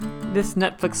This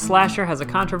Netflix slasher has a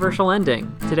controversial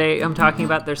ending. Today I'm talking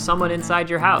about There's Someone Inside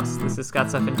Your House. This is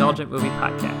Scott's Self-Indulgent Movie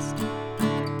Podcast.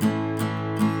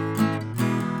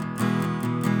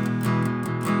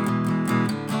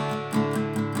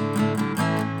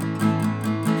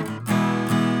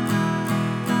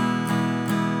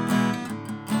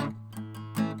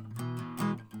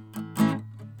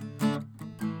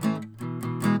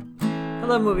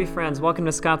 Hello, movie friends. Welcome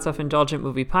to Scott's Self-Indulgent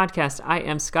Movie Podcast. I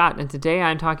am Scott, and today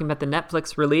I'm talking about the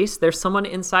Netflix release, There's Someone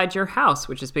Inside Your House,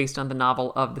 which is based on the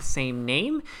novel of the same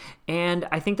name. And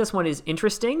I think this one is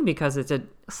interesting because it's a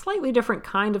slightly different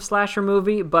kind of slasher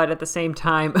movie, but at the same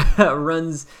time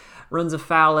runs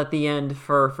afoul at the end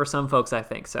for some folks, I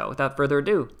think. So without further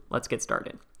ado, let's get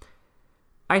started.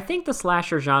 I think the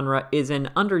slasher genre is an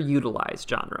underutilized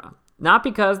genre. Not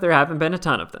because there haven't been a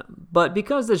ton of them, but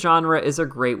because the genre is a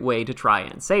great way to try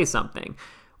and say something.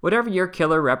 Whatever your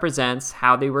killer represents,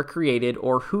 how they were created,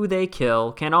 or who they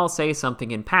kill can all say something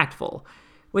impactful,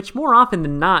 which more often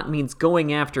than not means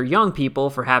going after young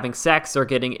people for having sex or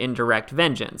getting indirect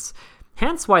vengeance.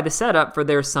 Hence why the setup for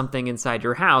There's Something Inside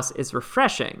Your House is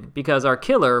refreshing, because our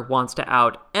killer wants to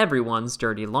out everyone's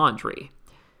dirty laundry.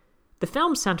 The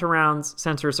film centers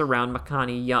around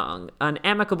Makani Young, an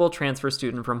amicable transfer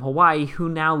student from Hawaii who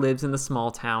now lives in the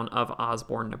small town of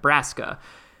Osborne, Nebraska.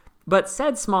 But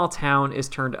said small town is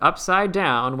turned upside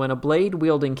down when a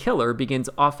blade-wielding killer begins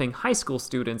offing high school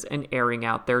students and airing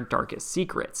out their darkest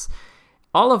secrets.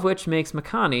 All of which makes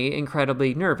Makani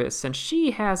incredibly nervous, since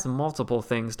she has multiple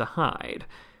things to hide.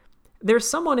 There's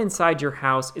Someone Inside Your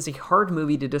House is a hard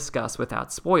movie to discuss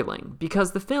without spoiling,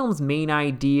 because the film's main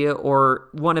idea, or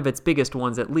one of its biggest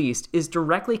ones at least, is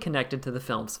directly connected to the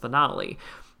film's finale.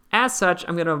 As such,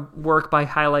 I'm going to work by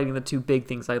highlighting the two big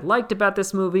things I liked about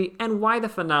this movie and why the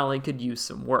finale could use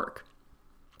some work.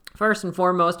 First and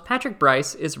foremost, Patrick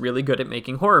Brice is really good at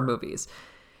making horror movies.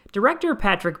 Director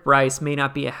Patrick Brice may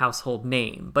not be a household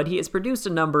name, but he has produced a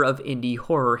number of indie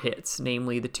horror hits,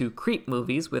 namely the two Creep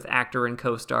movies with actor and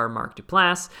co-star Mark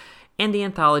Duplass, and the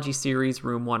anthology series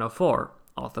Room 104,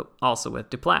 also with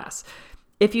Duplass.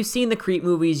 If you've seen the Creep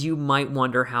movies, you might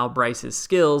wonder how Brice's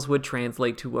skills would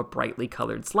translate to a brightly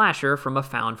colored slasher from a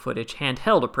found-footage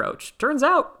handheld approach. Turns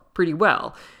out, pretty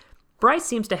well. Brice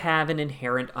seems to have an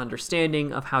inherent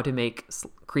understanding of how to make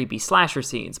creepy slasher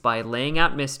scenes by laying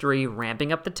out mystery,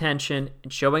 ramping up the tension,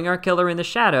 and showing our killer in the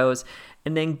shadows,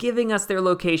 and then giving us their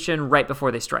location right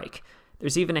before they strike.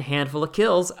 There's even a handful of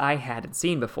kills I hadn't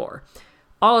seen before.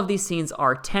 All of these scenes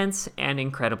are tense and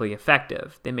incredibly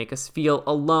effective. They make us feel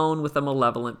alone with a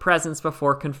malevolent presence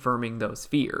before confirming those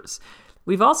fears.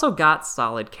 We've also got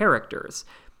solid characters.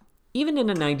 Even in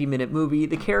a 90-minute movie,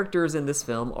 the characters in this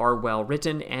film are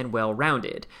well-written and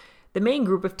well-rounded. The main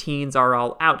group of teens are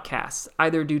all outcasts,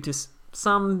 either due to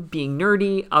some being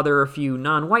nerdy, a few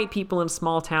non-white people in a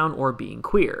small town, or being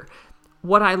queer.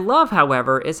 What I love,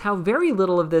 however, is how very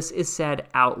little of this is said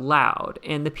out loud,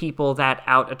 and the people that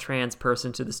out a trans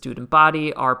person to the student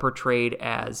body are portrayed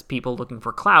as people looking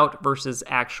for clout versus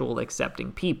actual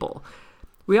accepting people.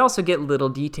 We also get little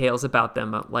details about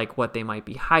them, like what they might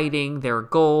be hiding, their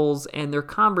goals, and their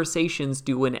conversations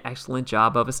do an excellent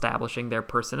job of establishing their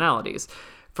personalities.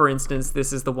 For instance,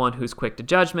 this is the one who's quick to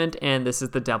judgment, and this is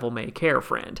the devil-may-care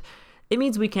friend. It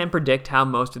means we can predict how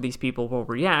most of these people will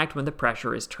react when the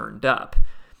pressure is turned up.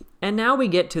 And now we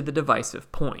get to the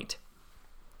divisive point.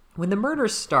 When the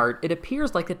murders start, it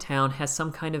appears like the town has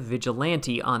some kind of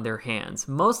vigilante on their hands,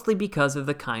 mostly because of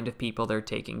the kind of people they're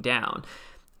taking down.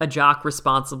 A jock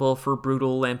responsible for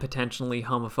brutal and potentially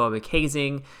homophobic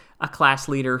hazing, a class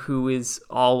leader who is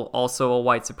also a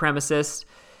white supremacist,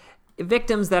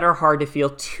 victims that are hard to feel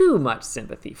too much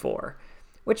sympathy for,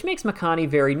 which makes Makani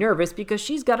very nervous because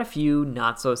she's got a few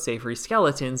not-so-savory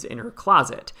skeletons in her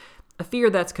closet, a fear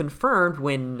that's confirmed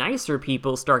when nicer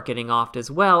people start getting offed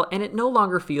as well, and it no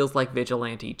longer feels like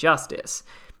vigilante justice.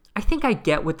 I think I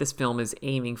get what this film is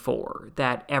aiming for,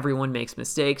 that everyone makes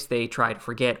mistakes they try to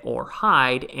forget or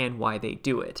hide, and why they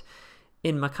do it.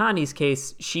 In Makani's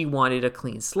case, she wanted a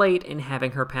clean slate, and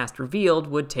having her past revealed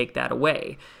would take that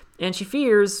away. And she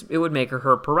fears it would make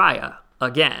her pariah,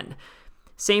 again.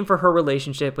 Same for her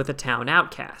relationship with a town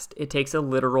outcast. It takes a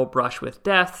literal brush with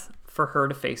death for her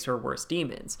to face her worst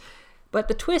demons. But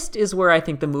the twist is where I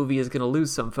think the movie is going to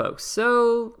lose some folks,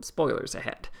 so spoilers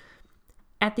ahead.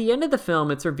 At the end of the film,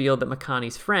 it's revealed that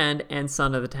Makani's friend and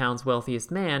son of the town's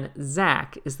wealthiest man,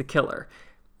 Zach, is the killer.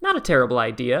 Not a terrible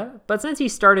idea, but since he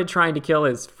started trying to kill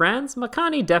his friends,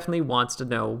 Makani definitely wants to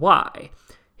know why.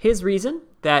 His reason?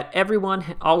 That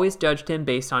everyone always judged him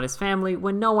based on his family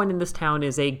when no one in this town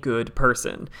is a good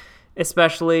person.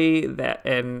 essentially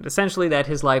that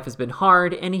his life has been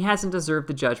hard and he hasn't deserved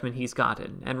the judgment he's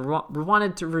gotten, and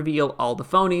wanted to reveal all the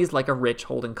phonies like a rich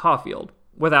Holden Caulfield,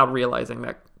 without realizing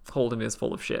that Holden is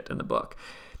full of shit in the book.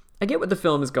 I get what the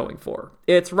film is going for.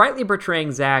 It's rightly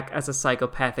portraying Zach as a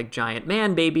psychopathic giant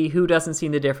man baby who doesn't see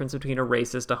the difference between a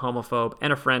racist, a homophobe,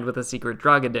 and a friend with a secret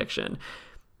drug addiction.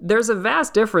 There's a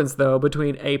vast difference, though,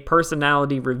 between a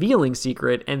personality-revealing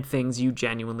secret and things you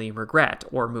genuinely regret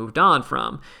or moved on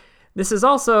from. This is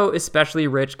also especially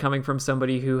rich coming from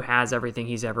somebody who has everything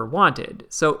he's ever wanted.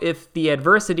 So if the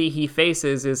adversity he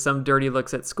faces is some dirty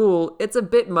looks at school, it's a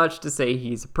bit much to say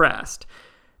he's oppressed.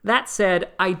 That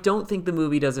said, I don't think the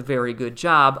movie does a very good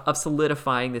job of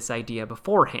solidifying this idea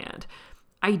beforehand.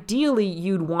 Ideally,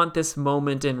 you'd want this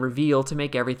moment and reveal to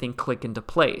make everything click into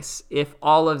place. If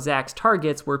all of Zach's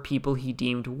targets were people he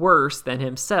deemed worse than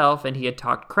himself and he had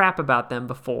talked crap about them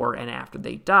before and after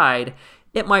they died,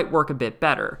 it might work a bit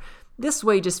better. This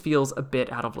way just feels a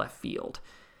bit out of left field.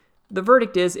 The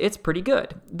verdict is, it's pretty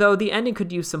good. Though the ending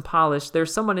could use some polish,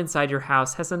 There's Someone Inside Your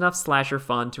House has enough slasher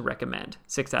fun to recommend.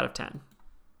 6 out of 10.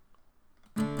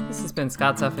 This has been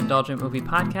Scott's Self-Indulgent Movie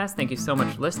Podcast. Thank you so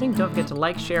much for listening. Don't forget to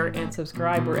like, share, and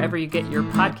subscribe wherever you get your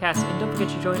podcasts. And don't forget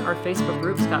to join our Facebook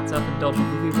group, Scott's Self-Indulgent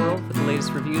Movie World, for the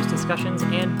latest reviews, discussions,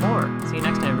 and more. See you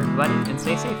next time, everybody, and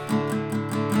stay safe.